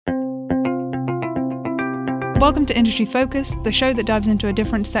Welcome to Industry Focus, the show that dives into a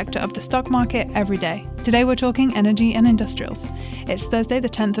different sector of the stock market every day. Today we're talking energy and industrials. It's Thursday the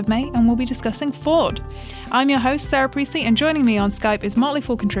 10th of May and we'll be discussing Ford. I'm your host, Sarah Priestley, and joining me on Skype is Motley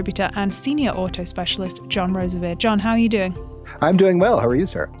Fool contributor and senior auto specialist, John Roseveare. John, how are you doing? I'm doing well. How are you,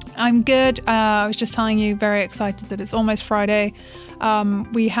 sir? I'm good. I was just telling you, very excited that it's almost Friday.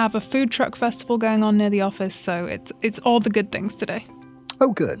 We have a food truck festival going on near the office, so it's all the good things today.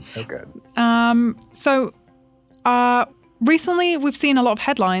 Oh, good. Oh, good. Recently, we've seen a lot of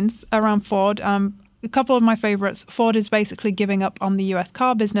headlines around Ford. A couple of my favorites. Ford is basically giving up on the US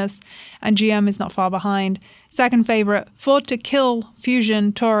car business, and GM is not far behind. Second favorite, Ford to kill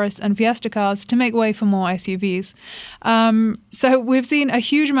Fusion, Taurus, and Fiesta cars to make way for more SUVs. So we've seen a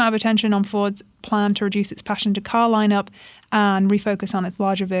huge amount of attention on Ford's plan to reduce its passenger car lineup and refocus on its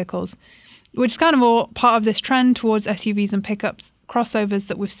larger vehicles, which is kind of all part of this trend towards SUVs and pickups, crossovers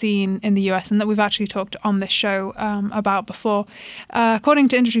that we've seen in the US and that we've actually talked on this show about before. According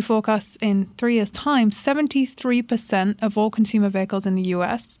to industry forecasts, in 3 years' time, 73% of all consumer vehicles in the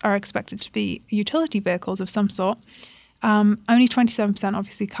US are expected to be utility vehicles of some sort. Only 27%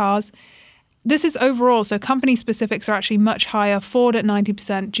 obviously cars. This is overall, so company specifics are actually much higher. Ford at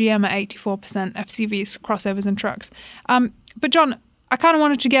 90%, GM at 84%, FCVs, crossovers and trucks. But John, I kind of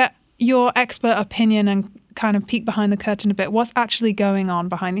wanted to get your expert opinion and kind of peek behind the curtain a bit. What's actually going on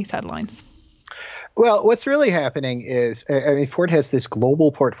behind these headlines? Well, what's really happening is, Ford has this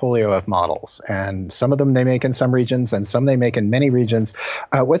global portfolio of models, and some of them they make in some regions and some they make in many regions.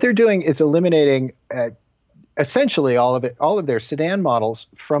 What they're doing is eliminating essentially all of their sedan models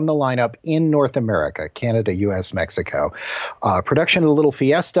from the lineup in North America, Canada, US, Mexico. Production of the little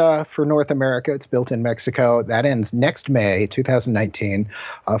Fiesta for North America, it's built in Mexico. That ends next May, 2019.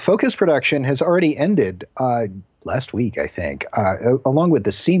 Focus production has already ended last week, I think, along with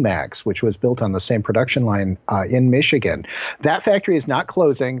the C-Max, which was built on the same production line in Michigan. That factory is not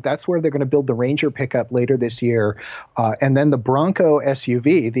closing. That's where they're going to build the Ranger pickup later this year. And then the Bronco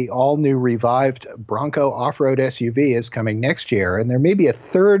SUV, the all-new revived Bronco off-road SUV, is coming next year. And there may be a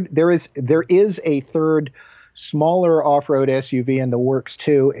third, there is a third smaller off-road SUV in the works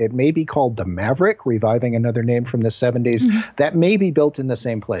too. It may be called the Maverick, reviving another name from the 70s. Mm-hmm. That may be built in the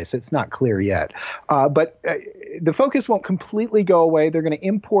same place. It's not clear yet. But the Focus won't completely go away. They're going to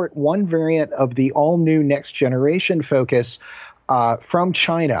import one variant of the all-new next-generation Focus from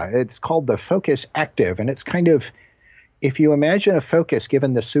China. It's called the Focus Active, and it's kind of, if you imagine a Focus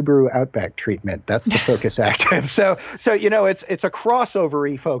given the Subaru Outback treatment, that's the Focus Active. So you know, it's a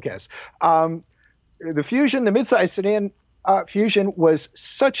crossover-y Focus. The Fusion, the midsize sedan Fusion, was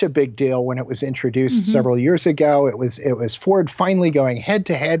such a big deal when it was introduced several years ago. It was Ford finally going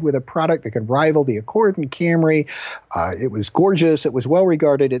head-to-head with a product that could rival the Accord and Camry. It was gorgeous. It was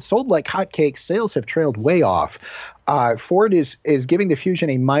well-regarded. It sold like hotcakes. Sales have trailed way off. Ford is giving the Fusion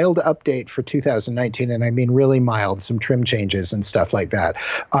a mild update for 2019, and I mean really mild, some trim changes and stuff like that.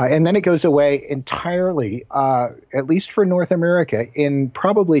 And then it goes away entirely, at least for North America, in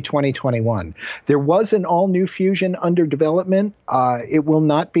probably 2021. There was an all-new Fusion under development. It will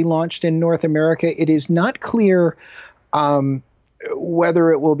not be launched in North America. It is not clear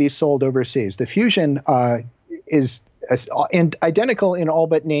whether it will be sold overseas. The Fusion is identical in all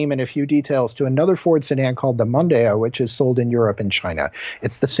but name and a few details to another Ford sedan called the Mondeo, which is sold in Europe and China.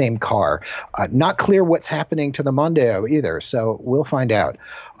 It's the same car. Not clear what's happening to the Mondeo either, so we'll find out.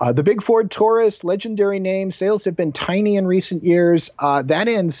 The big Ford Taurus, legendary name. Sales have been tiny in recent years. That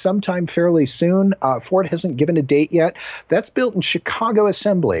ends sometime fairly soon. Ford hasn't given a date yet. That's built in Chicago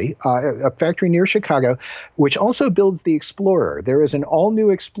Assembly, a factory near Chicago, which also builds the Explorer. There is an all-new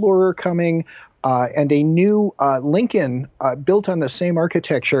Explorer coming, and a new Lincoln built on the same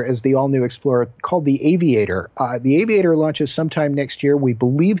architecture as the all-new Explorer called the Aviator. The Aviator launches sometime next year. We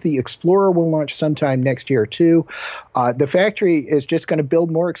believe the Explorer will launch sometime next year, too. The factory is just going to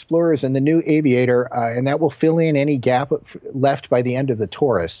build more Explorers and the new Aviator, and that will fill in any gap left by the end of the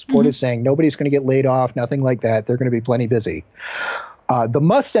Taurus. Ford is saying nobody's going to get laid off, nothing like that. They're going to be plenty busy. The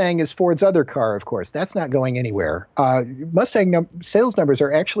Mustang is Ford's other car, of course. That's not going anywhere. Mustang sales numbers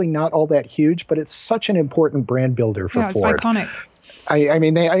are actually not all that huge, but it's such an important brand builder for Ford. Yeah, it's iconic. I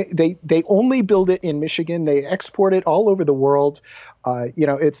mean, they only build it in Michigan. They export it all over the world.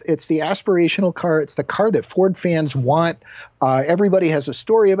 It's the aspirational car. It's the car that Ford fans want. Everybody has a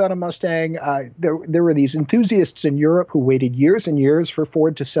story about a Mustang. There were these enthusiasts in Europe who waited years and years for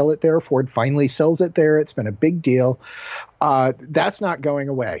Ford to sell it there. Ford finally sells it there. It's been a big deal. That's not going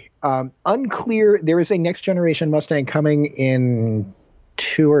away. Unclear. There is a next generation Mustang coming in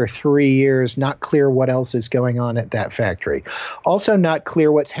 2 or 3 years. Not clear what else is going on at that factory. Also not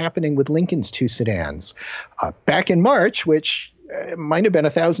clear what's happening with Lincoln's 2 sedans. Back in March, which might have been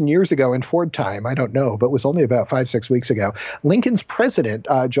 1,000 years ago in Ford time, I don't know, but was only about 5-6 weeks ago. Lincoln's president,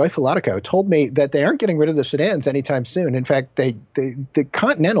 Joy Falotico, told me that they aren't getting rid of the sedans anytime soon. In fact, the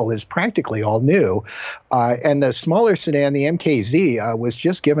Continental is practically all new, and the smaller sedan, the MKZ, was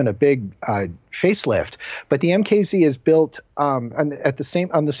just given a big facelift. But the MKZ is built on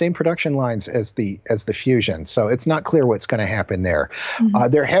the same production lines as the Fusion, so it's not clear what's going to happen there.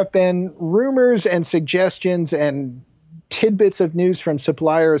 There have been rumors and suggestions and tidbits of news from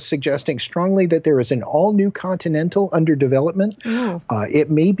suppliers suggesting strongly that there is an all-new Continental under development.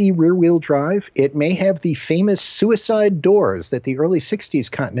 It may be rear-wheel drive. It may have the famous suicide doors that the early 60s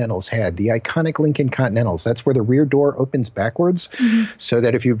Continentals had, the iconic Lincoln Continentals. That's where the rear door opens backwards, so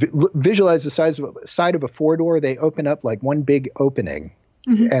that if you visualize the side of a four-door, they open up like one big opening,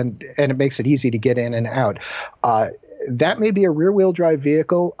 and it makes it easy to get in and out. That may be a rear-wheel drive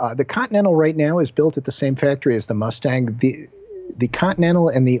vehicle. The Continental right now is built at the same factory as the Mustang. The Continental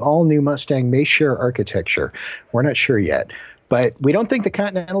and the all-new Mustang may share architecture. We're not sure yet. But we don't think the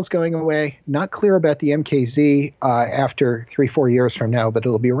Continental's going away. Not clear about the MKZ after 3-4 years from now, but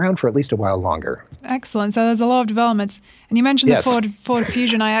it'll be around for at least a while longer. Excellent. So there's a lot of developments. And you mentioned the Ford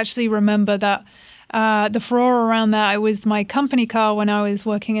Fusion. I actually remember that the furore around that. It was my company car when I was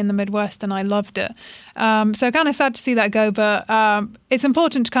working in the Midwest, and I loved it. So kind of sad to see that go, but it's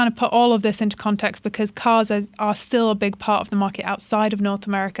important to kind of put all of this into context because cars are still a big part of the market outside of North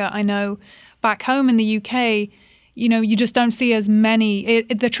America. I know back home in the UK, you just don't see as many.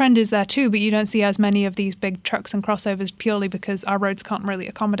 The trend is there too, but you don't see as many of these big trucks and crossovers purely because our roads can't really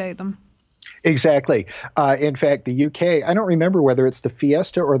accommodate them. Exactly. In fact, the UK, I don't remember whether it's the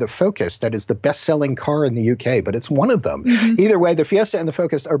Fiesta or the Focus that is the best-selling car in the UK, but it's one of them. Either way, the Fiesta and the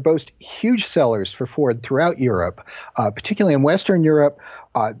Focus are both huge sellers for Ford throughout Europe, particularly in Western Europe.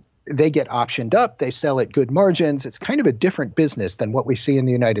 They get optioned up. They sell at good margins. It's kind of a different business than what we see in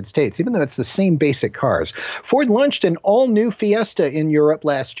the United States, even though it's the same basic cars. Ford launched an all-new Fiesta in Europe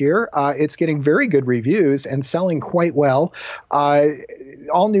last year. It's getting very good reviews and selling quite well.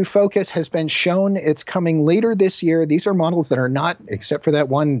 All-new Focus has been shown. It's coming later this year. These are models that are not, except for that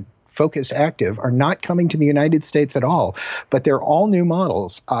one Focus Active, are not coming to the United States at all, but they're all new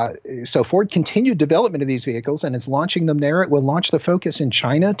models. So Ford continued development of these vehicles and is launching them there. It will launch the Focus in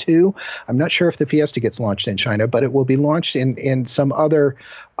China too. I'm not sure if the Fiesta gets launched in China, but it will be launched in some other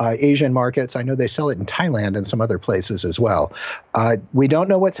Asian markets. I know they sell it in Thailand and some other places as well. We don't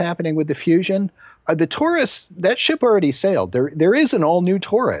know what's happening with the Fusion. The Taurus, that ship already sailed. There is an all-new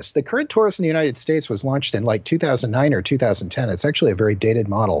Taurus. The current Taurus in the United States was launched in like 2009 or 2010. It's actually a very dated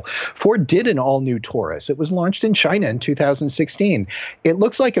model. Ford did an all-new Taurus. It was launched in China in 2016. It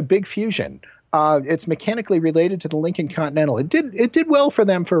looks like a big Fusion. It's mechanically related to the Lincoln Continental. It did well for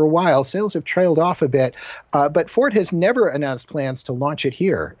them for a while. Sales have trailed off a bit, but Ford has never announced plans to launch it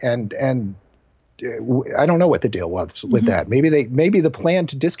here. And I don't know what the deal was with that. Maybe the plan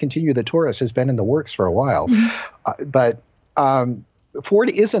to discontinue the Taurus has been in the works for a while. But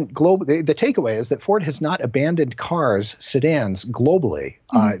Ford isn't global. The takeaway is that Ford has not abandoned sedans globally.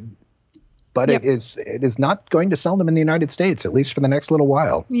 But it is not going to sell them in the United States, at least for the next little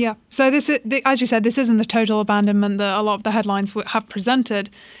while. Yeah. So this is, as you said, this isn't the total abandonment that a lot of the headlines have presented.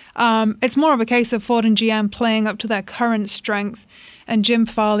 It's more of a case of Ford and GM playing up to their current strength. And Jim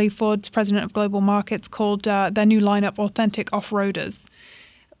Farley, Ford's president of global markets, called their new lineup authentic off-roaders.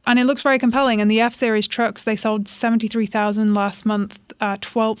 And it looks very compelling. And the F-Series trucks, they sold 73,000 last month,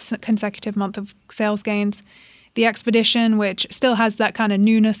 12th consecutive month of sales gains. The Expedition, which still has that kind of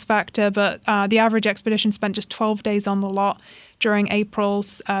newness factor, but the average Expedition spent just 12 days on the lot during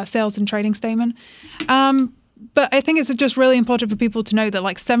April's sales and trading statement. But I think it's just really important for people to know that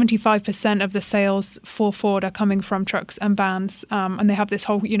like 75% of the sales for Ford are coming from trucks and vans, and they have this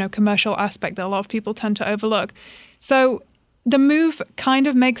whole commercial aspect that a lot of people tend to overlook. So the move kind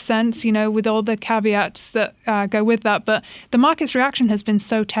of makes sense, with all the caveats that go with that. But the market's reaction has been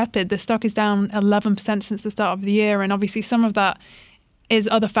so tepid. The stock is down 11% since the start of the year. And obviously some of that is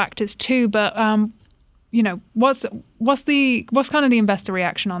other factors too. But, what's kind of the investor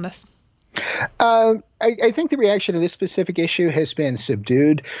reaction on this? I think the reaction to this specific issue has been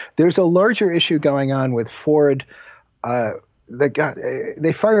subdued. There's a larger issue going on with Ford.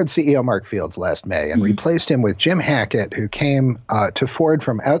 They fired CEO Mark Fields last May and replaced him with Jim Hackett, who came to Ford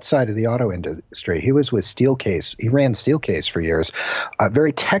from outside of the auto industry. He was with Steelcase. He ran Steelcase for years.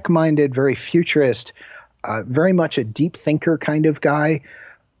 Very tech-minded, very futurist, very much a deep thinker kind of guy.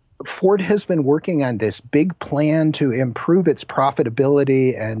 Ford has been working on this big plan to improve its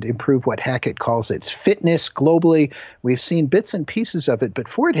profitability and improve what Hackett calls its fitness globally. We've seen bits and pieces of it, but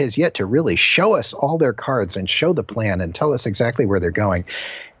Ford has yet to really show us all their cards and show the plan and tell us exactly where they're going.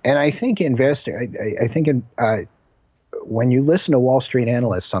 And I think when you listen to Wall Street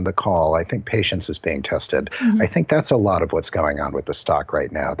analysts on the call, I think patience is being tested. I think that's a lot of what's going on with the stock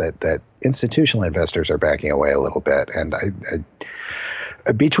right now, that institutional investors are backing away a little bit. And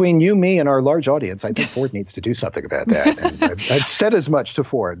between you, me, and our large audience, I think Ford needs to do something about that. And I've said as much to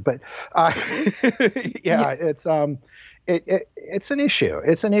Ford, but it's an issue.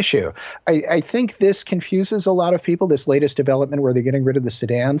 It's an issue. I think this confuses a lot of people, this latest development where they're getting rid of the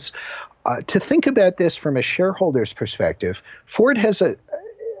sedans. To think about this from a shareholder's perspective, Ford has a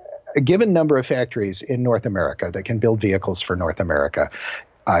given number of factories in North America that can build vehicles for North America.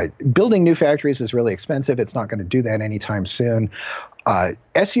 Building new factories is really expensive. It's not going to do that anytime soon.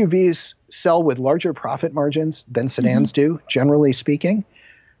 SUVs sell with larger profit margins than sedans do, generally speaking.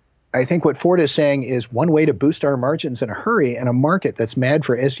 I think what Ford is saying is one way to boost our margins in a hurry in a market that's mad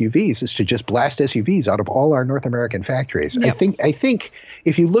for SUVs is to just blast SUVs out of all our North American factories. Yep. I think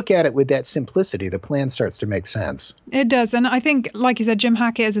if you look at it with that simplicity, the plan starts to make sense. It does. And I think, like you said, Jim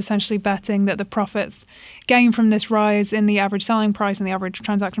Hackett is essentially betting that the profits gained from this rise in the average selling price and the average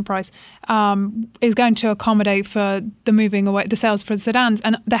transaction price is going to accommodate for the moving away, the sales for the sedans.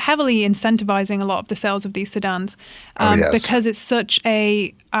 And they're heavily incentivizing a lot of the sales of these sedans because it's such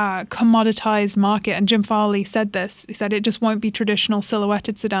a commoditized market. And Jim Farley said this. He said it just won't be traditional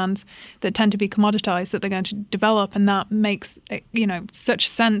silhouetted sedans that tend to be commoditized that they're going to develop. And that makes, such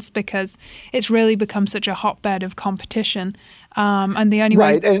sense because it's really become such a hotbed of competition. And the only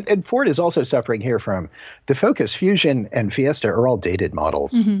way... Right. And Ford is also suffering here from the Focus, Fusion, and Fiesta are all dated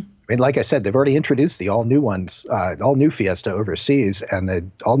models. I mean, like I said, they've already introduced the all-new ones, all-new Fiesta overseas, and the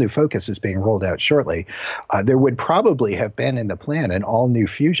all-new Focus is being rolled out shortly. There would probably have been in the plan an all-new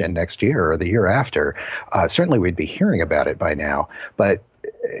Fusion next year or the year after. Certainly we'd be hearing about it by now.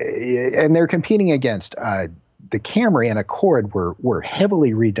 And they're competing against... the Camry and Accord were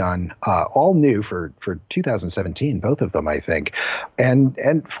heavily redone, all new for 2017, both of them, I think. And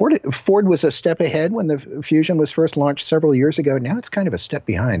Ford was a step ahead when the Fusion was first launched several years ago. Now it's kind of a step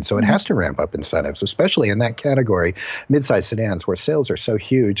behind. So it has to ramp up incentives, especially in that category, midsize sedans, where sales are so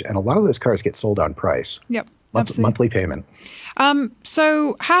huge. And a lot of those cars get sold on price. Yep. Monthly payment.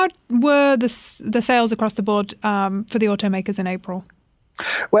 So how were the sales across the board for the automakers in April?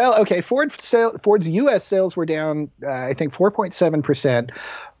 Well, okay, Ford's U.S. sales were down, I think, 4.7%.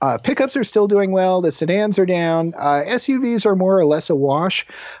 Pickups are still doing well. The sedans are down. SUVs are more or less a wash.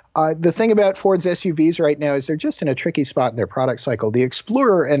 The thing about Ford's SUVs right now is they're just in a tricky spot in their product cycle. The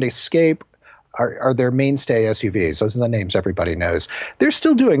Explorer and Escape are their mainstay SUVs. Those are the names everybody knows. They're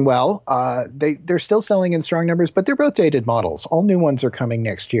still doing well. They're still selling in strong numbers, but they're both dated models. All new ones are coming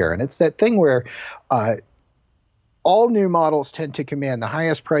next year. And it's that thing where all new models tend to command the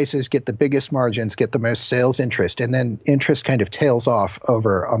highest prices, get the biggest margins, get the most sales interest, and then interest kind of tails off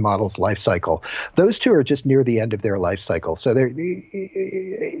over a model's life cycle. Those two are just near the end of their life cycle. So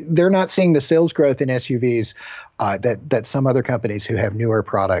they're not seeing the sales growth in SUVs that some other companies who have newer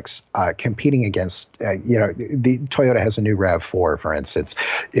products competing against. The Toyota has a new RAV4, for instance.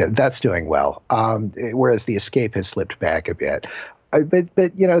 That's doing well, whereas the Escape has slipped back a bit. But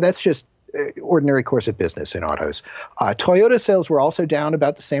that's just ordinary course of business in autos. Toyota sales were also down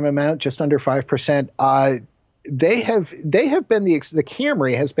about the same amount, just under 5%. They have been the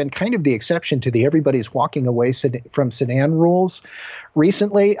Camry has been kind of the exception to the everybody's walking away from sedan rules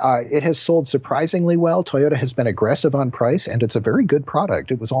recently. It has sold surprisingly well. Toyota has been aggressive on price, and it's a very good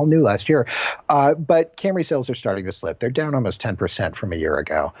product. It was all new last year. But Camry sales are starting to slip. They're down almost 10% from a year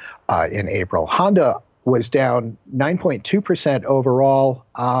ago in April. Honda was down 9.2% overall.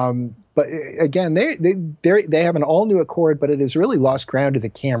 But again, they have an all-new Accord, but it has really lost ground to the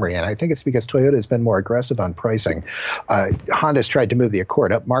Camry, and I think it's because Toyota has been more aggressive on pricing. Honda's tried to move the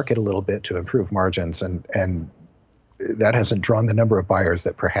Accord up market a little bit to improve margins, and that hasn't drawn the number of buyers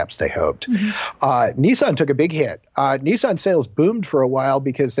that perhaps they hoped. Nissan took a big hit. Nissan sales boomed for a while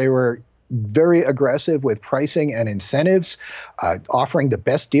because they were very aggressive with pricing and incentives, offering the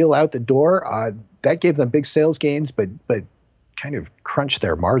best deal out the door. That gave them big sales gains, but kind of crunched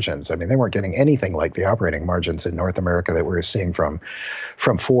their margins. I mean, they weren't getting anything like the operating margins in North America that we were seeing from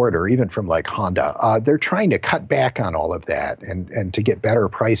Ford or even from like Honda. They're trying to cut back on all of that and to get better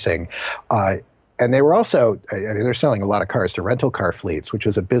pricing. And they were also, they're selling a lot of cars to rental car fleets, which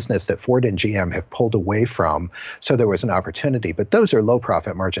was a business that Ford and GM have pulled away from. So there was an opportunity. But those are low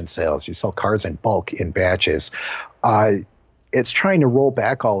profit margin sales. You sell cars in bulk in batches. it's trying to roll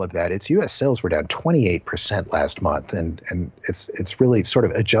back all of that. Its U.S. sales were down 28% last month, and it's really sort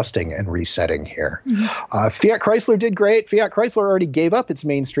of adjusting and resetting here. Fiat Chrysler did great. Fiat Chrysler already gave up its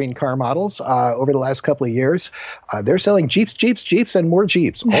mainstream car models over the last couple of years. They're selling Jeeps, and more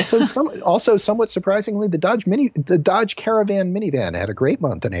Jeeps. Also, somewhat surprisingly, the Dodge Caravan minivan had a great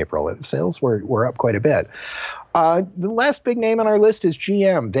month in April. Sales were up quite a bit. The last big name on our list is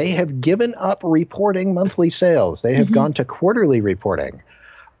GM. They have given up reporting monthly sales. They have gone to quarterly reporting.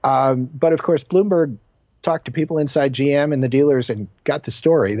 But of course, Bloomberg talked to people inside GM and the dealers and got the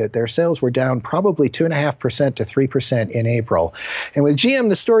story that their sales were down probably 2.5% to 3% in April. And with GM,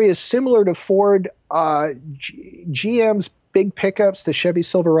 the story is similar to Ford. GM's big pickups, the Chevy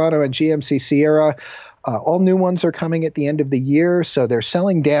Silverado and GMC Sierra, all new ones are coming at the end of the year, so they're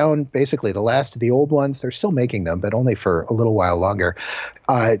selling down basically the last of the old ones. They're still making them, but only for a little while longer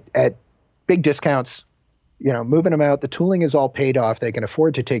at big discounts. Moving them out. The tooling is all paid off. They can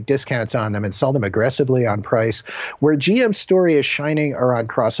afford to take discounts on them and sell them aggressively on price. Where GM's story is shining are on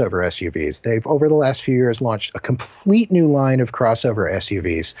crossover SUVs. They've, over the last few years, launched a complete new line of crossover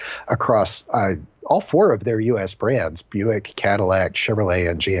SUVs across all four of their U.S. brands, Buick, Cadillac, Chevrolet,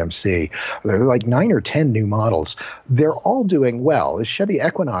 and GMC. There are like 9 or 10 new models. They're all doing well. The Chevy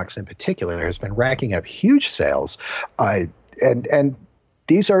Equinox in particular has been racking up huge sales. And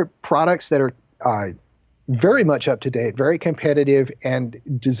these are products that are very much up to date, very competitive, and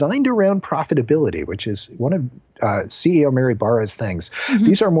designed around profitability, which is one of CEO Mary Barra's things.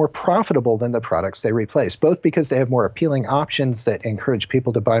 These are more profitable than the products they replace, both because they have more appealing options that encourage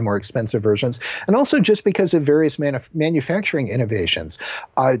people to buy more expensive versions, and also just because of various manufacturing innovations.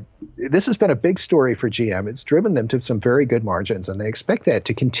 This has been a big story for GM. It's driven them to some very good margins, and they expect that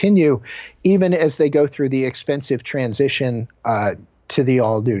to continue even as they go through the expensive transition to the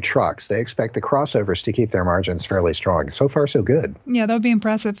all-new trucks. They expect the crossovers to keep their margins fairly strong. So far, so good. Yeah, that would be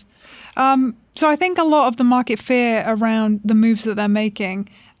impressive. So I think a lot of the market fear around the moves that they're making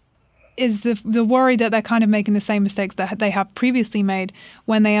is the worry that they're kind of making the same mistakes that they have previously made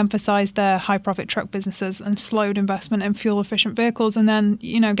when they emphasized their high-profit truck businesses and slowed investment in fuel-efficient vehicles, and then,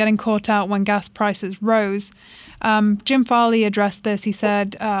 getting caught out when gas prices rose. Jim Farley addressed this. He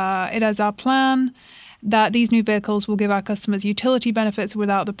said, it is our plan that these new vehicles will give our customers utility benefits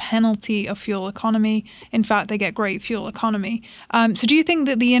without the penalty of fuel economy. In fact, they get great fuel economy. So do you think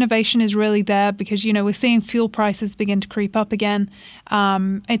that the innovation is really there? Because, we're seeing fuel prices begin to creep up again.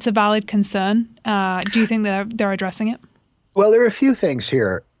 It's a valid concern. Do you think they're addressing it? Well, there are a few things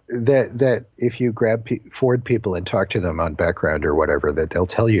here that if you grab Ford people and talk to them on background or whatever, that they'll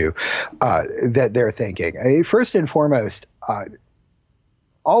tell you that they're thinking. First and foremost,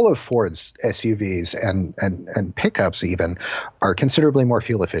 all of Ford's SUVs and pickups even are considerably more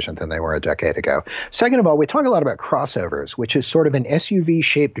fuel efficient than they were a decade ago. Second of all, we talk a lot about crossovers, which is sort of an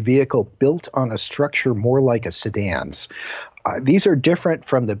SUV-shaped vehicle built on a structure more like a sedan's. These are different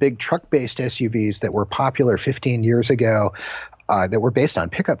from the big truck-based SUVs that were popular 15 years ago that were based on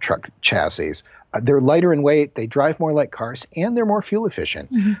pickup truck chassis. They're lighter in weight, they drive more like cars, and they're more fuel efficient.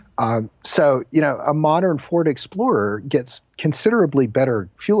 So, a modern Ford Explorer gets considerably better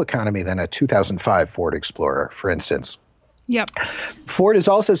fuel economy than a 2005 Ford Explorer, for instance. Yep. Ford is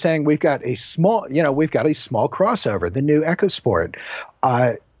also saying we've got a small crossover, the new EcoSport.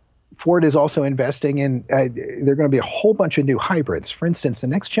 Ford is also investing in, there are going to be a whole bunch of new hybrids. For instance, the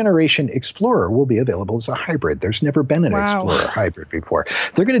next generation Explorer will be available as a hybrid. There's never been an Explorer hybrid before.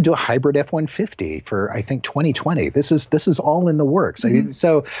 They're going to do a hybrid F-150 for, I think, 2020. This is all in the works.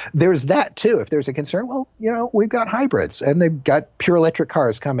 So there's that, too. If there's a concern, well, we've got hybrids, and they've got pure electric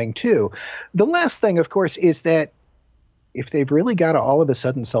cars coming, too. The last thing, of course, is that if they've really got to all of a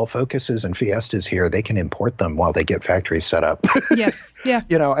sudden sell Focuses and Fiestas here, they can import them while they get factories set up. Yes. Yeah.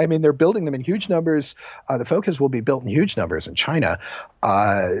 They're building them in huge numbers. The Focus will be built in huge numbers in China.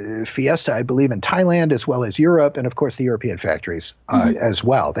 Fiesta, I believe, in Thailand, as well as Europe, and of course the European factories as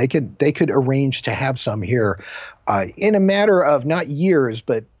well. They could arrange to have some here in a matter of not years,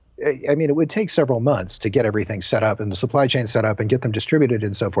 but it would take several months to get everything set up and the supply chain set up and get them distributed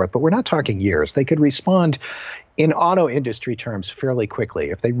and so forth. But we're not talking years. They could respond in auto industry terms fairly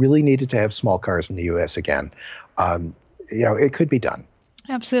quickly. If they really needed to have small cars in the U.S. again, it could be done.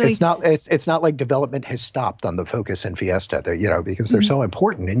 Absolutely. It's not like development has stopped on the Focus and Fiesta, because they're so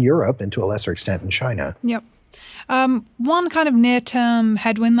important in Europe and to a lesser extent in China. Yep. One kind of near-term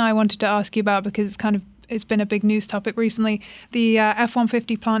headwind that I wanted to ask you about, because it's kind of it's been a big news topic recently. The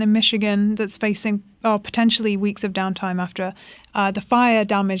F-150 plant in Michigan that's facing potentially weeks of downtime after the fire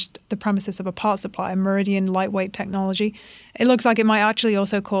damaged the premises of a parts supplier, Meridian Lightweight Technology. It looks like it might actually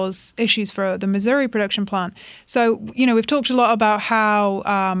also cause issues for the Missouri production plant. So, we've talked a lot about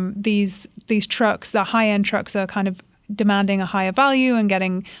how these trucks, the high-end trucks, are kind of demanding a higher value and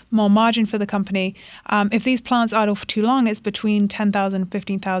getting more margin for the company. If these plants idle for too long, it's between 10,000 and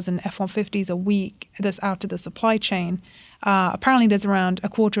 15,000 F-150s a week that's out of the supply chain. Apparently, there's around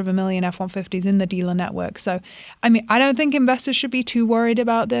 250,000 F-150s in the dealer network. So, I don't think investors should be too worried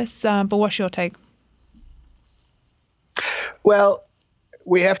about this, but what's your take? Well,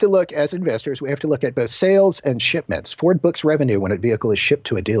 we have to look, as investors, we have to look at both sales and shipments. Ford books revenue when a vehicle is shipped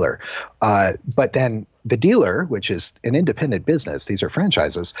to a dealer. But then the dealer, which is an independent business, these are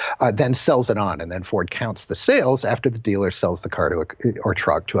franchises, then sells it on, and then Ford counts the sales after the dealer sells the car or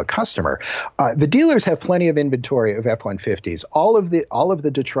truck to a customer. The dealers have plenty of inventory of F-150s. All of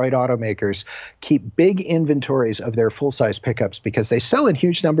the Detroit automakers keep big inventories of their full-size pickups because they sell in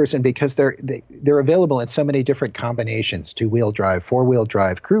huge numbers and because they're available in so many different combinations: two-wheel drive, four-wheel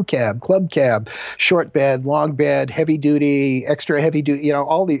drive, crew cab, club cab, short bed, long bed, heavy duty, extra heavy duty.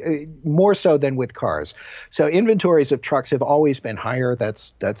 All the more so than with cars. So inventories of trucks have always been higher.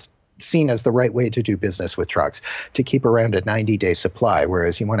 That's seen as the right way to do business with trucks, to keep around a 90-day supply,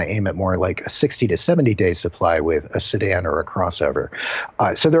 whereas you want to aim at more like a 60 to 70-day supply with a sedan or a crossover.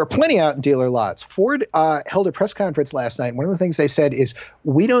 So there are plenty out in dealer lots. Ford held a press conference last night. One of the things they said is,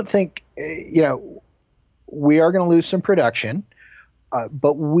 we don't think, we are going to lose some production,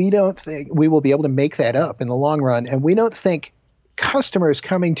 but we don't think we will be able to make that up in the long run. And we don't think customers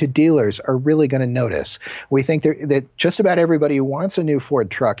coming to dealers are really going to notice. We think that just about everybody who wants a new Ford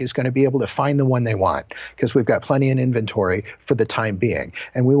truck is going to be able to find the one they want because we've got plenty in inventory for the time being.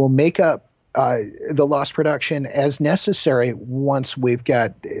 And we will make up the lost production as necessary once we've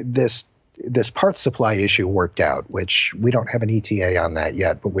got this parts supply issue worked out, which we don't have an ETA on that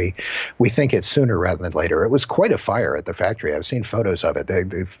yet, but we think it's sooner rather than later. It was quite a fire at the factory. I've seen photos of it.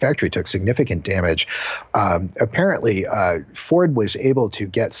 The factory took significant damage. Apparently, Ford was able to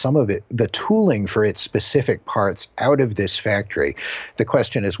get some of the tooling for its specific parts out of this factory. The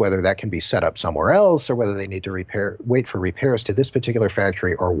question is whether that can be set up somewhere else or whether they need to wait for repairs to this particular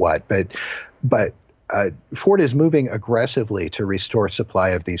factory or what. But Ford is moving aggressively to restore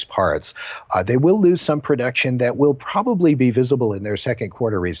supply of these parts. They will lose some production that will probably be visible in their second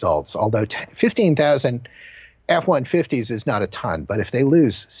quarter results, although 15,000 F-150s is not a ton. But if they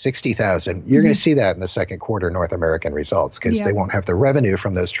lose 60,000, you're going to see that in the second quarter North American results because they won't have the revenue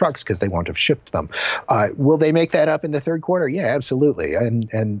from those trucks because they won't have shipped them. Will they make that up in the third quarter? Yeah, absolutely. And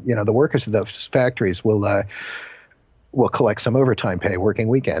the workers of those factories will collect some overtime pay working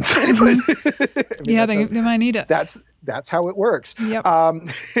weekends. They might need it. That's how it works. Yep.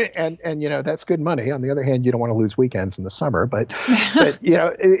 And that's good money. On the other hand, you don't want to lose weekends in the summer, but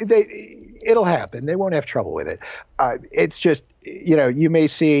it'll happen. They won't have trouble with it. It's just, you may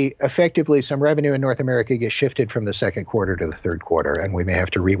see effectively some revenue in North America get shifted from the second quarter to the third quarter, and we may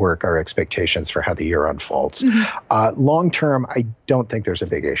have to rework our expectations for how the year unfolds. Long term, I don't think there's a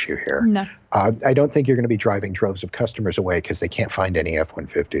big issue here. No. I don't think you're going to be driving droves of customers away because they can't find any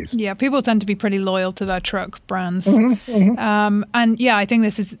F-150s. Yeah, people tend to be pretty loyal to their truck brands. And yeah, I think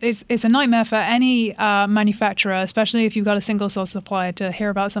it's a nightmare for any manufacturer, especially if you've got a single source supplier, to hear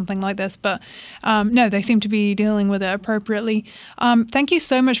about something like this. But no, they seem to be dealing with it appropriately. Thank you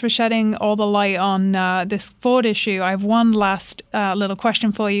so much for shedding all the light on this Ford issue. I have one last little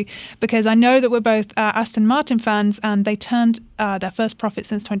question for you, because I know that we're both Aston Martin fans, and they turned their first profit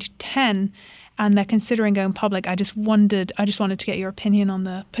since 2010. And they're considering going public. I just wanted to get your opinion on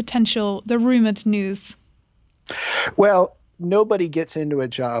the rumored news. Well, nobody gets into a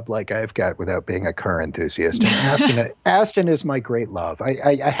job like I've got without being a car enthusiast. And Aston is my great love.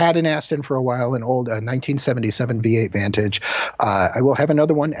 I had an Aston for a while, an old 1977 V8 Vantage. I will have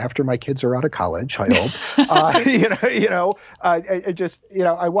another one after my kids are out of college, I hope.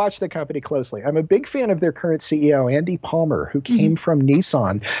 I watch the company closely. I'm a big fan of their current CEO, Andy Palmer, who came from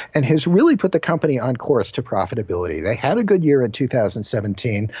Nissan and has really put the company on course to profitability. They had a good year in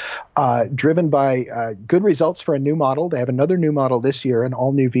 2017, driven by good results for a new model. They have another new model this year, an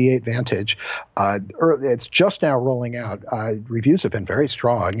all-new V8 Vantage. It's just now rolling out. Reviews have been very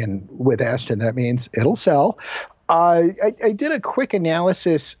strong, and with Aston, that means it'll sell. I did a quick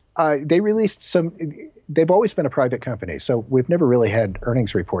analysis. They released they've always been a private company, so we've never really had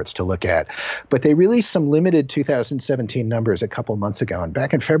earnings reports to look at. But they released some limited 2017 numbers a couple months ago. And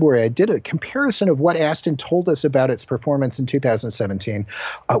back in February, I did a comparison of what Aston told us about its performance in 2017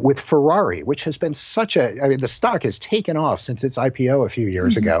 with Ferrari, which has been the stock has taken off since its IPO a few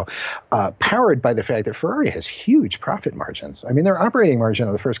years ago, powered by the fact that Ferrari has huge profit margins. I mean, their operating margin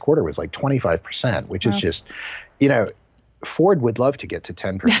in the first quarter was like 25%, which is just, Ford would love to get to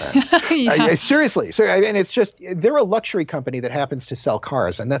 10%. Seriously. So, and it's just, they're a luxury company that happens to sell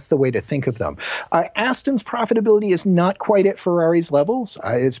cars, and that's the way to think of them. Aston's profitability is not quite at Ferrari's levels.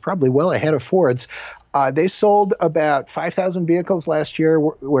 It's probably well ahead of Ford's. They sold about 5,000 vehicles last year,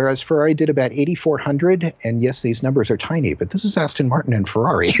 whereas Ferrari did about 8,400. And yes, these numbers are tiny, but this is Aston Martin and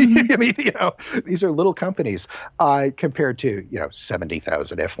Ferrari. I mean, these are little companies compared to,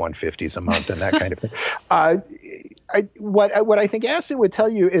 70,000 F-150s a month and that kind of thing. What I think Aston would tell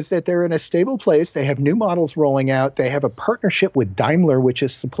you is that they're in a stable place. They have new models rolling out. They have a partnership with Daimler, which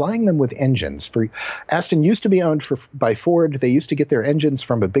is supplying them with engines. Aston used to be owned by Ford. They used to get their engines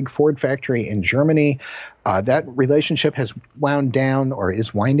from a big Ford factory in Germany. That relationship has wound down or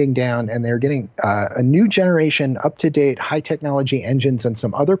is winding down, and they're getting a new generation, up-to-date, high-technology engines and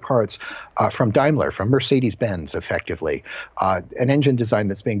some other parts from Daimler, from Mercedes-Benz, effectively. An engine design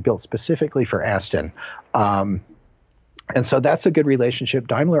that's being built specifically for Aston. And so that's a good relationship.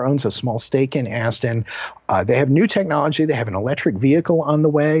 Daimler owns a small stake in Aston. They have new technology. They have an electric vehicle on the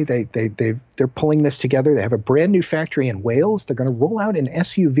way. They're pulling this together. They have a brand new factory in Wales. They're going to roll out an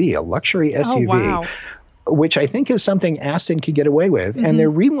SUV, a luxury SUV. Oh, wow. Which I think is something Aston could get away with. Mm-hmm. And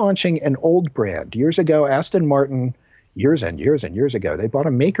they're relaunching an old brand. Years ago, Aston Martin, years and years ago, they bought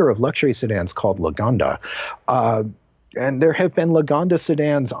a maker of luxury sedans called Lagonda. And there have been Lagonda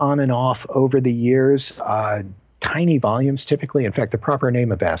sedans on and off over the years. Tiny volumes, typically. In fact, the proper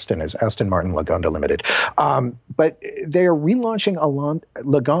name of Aston is Aston Martin Lagonda Limited. But they are relaunching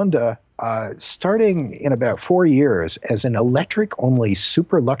Lagonda starting in about 4 years as an electric-only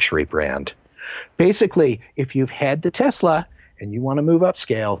super luxury brand. Basically, if you've had the Tesla and you want to move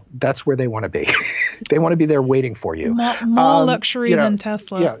upscale, that's where they want to be. They want to be there waiting for you. More luxury than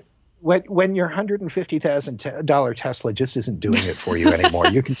Tesla. Yeah. When your $150,000 Tesla just isn't doing it for you anymore,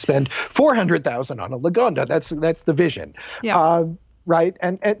 you can spend $400,000 on a Lagonda. That's the vision, right?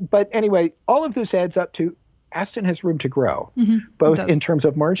 But anyway, all of this adds up to Aston has room to grow, both in terms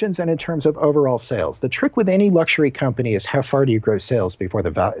of margins and in terms of overall sales. The trick with any luxury company is how far do you grow sales before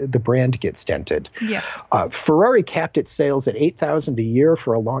the brand gets dented. Yes. Ferrari capped its sales at 8,000 a year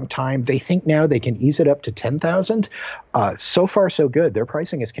for a long time. They think now they can ease it up to 10,000. So far, so good. Their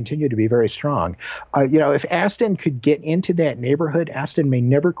pricing has continued to be very strong. If Aston could get into that neighborhood, Aston may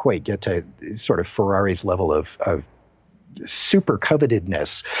never quite get to sort of Ferrari's level of super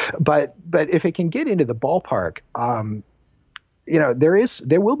covetedness, but if it can get into the ballpark,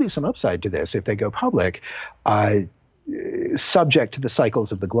 there will be some upside to this if they go public, subject to the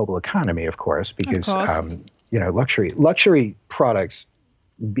cycles of the global economy, of course, because luxury products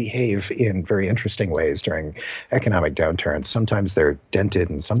behave in very interesting ways during economic downturns. Sometimes they're dented,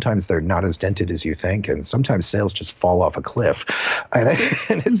 and sometimes they're not as dented as you think, and sometimes sales just fall off a cliff, and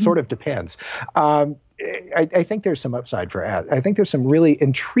it sort of depends. I think there's some upside for Aston. I think there's some really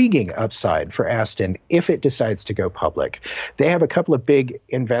intriguing upside for Aston if it decides to go public. They have a couple of big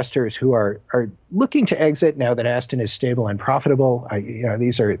investors who are looking to exit now that Aston is stable and profitable.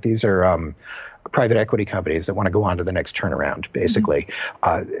 These are private equity companies that want to go on to the next turnaround, basically.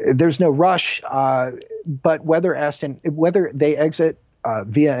 There's no rush, but whether they exit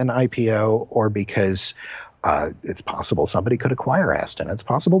via an IPO or because it's possible somebody could acquire Aston. It's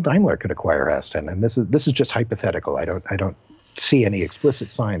possible Daimler could acquire Aston, and this is just hypothetical. I don't see any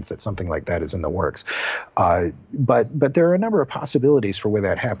explicit signs that something like that is in the works. But there are a number of possibilities for where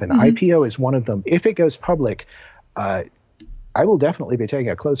that happened. IPO is one of them. If it goes public, I will definitely be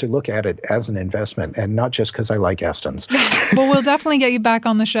taking a closer look at it as an investment, and not just because I like Astons. Well, we'll definitely get you back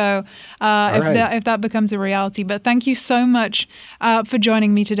on the show if that becomes a reality. But thank you so much for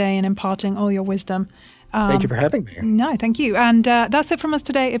joining me today and imparting all your wisdom. Thank you for having me. No, thank you. And that's it from us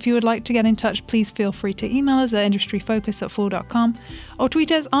today. If you would like to get in touch, please feel free to email us at industryfocus@fool.com or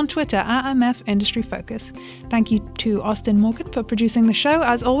tweet us on Twitter at MFIndustryFocus. Thank you to Austin Morgan for producing the show.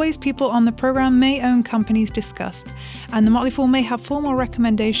 As always, people on the program may own companies discussed, and the Motley Fool may have formal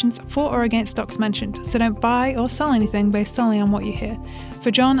recommendations for or against stocks mentioned, so don't buy or sell anything based solely on what you hear.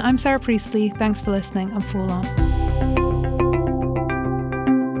 For John, I'm Sarah Priestley. Thanks for listening, and Fool on.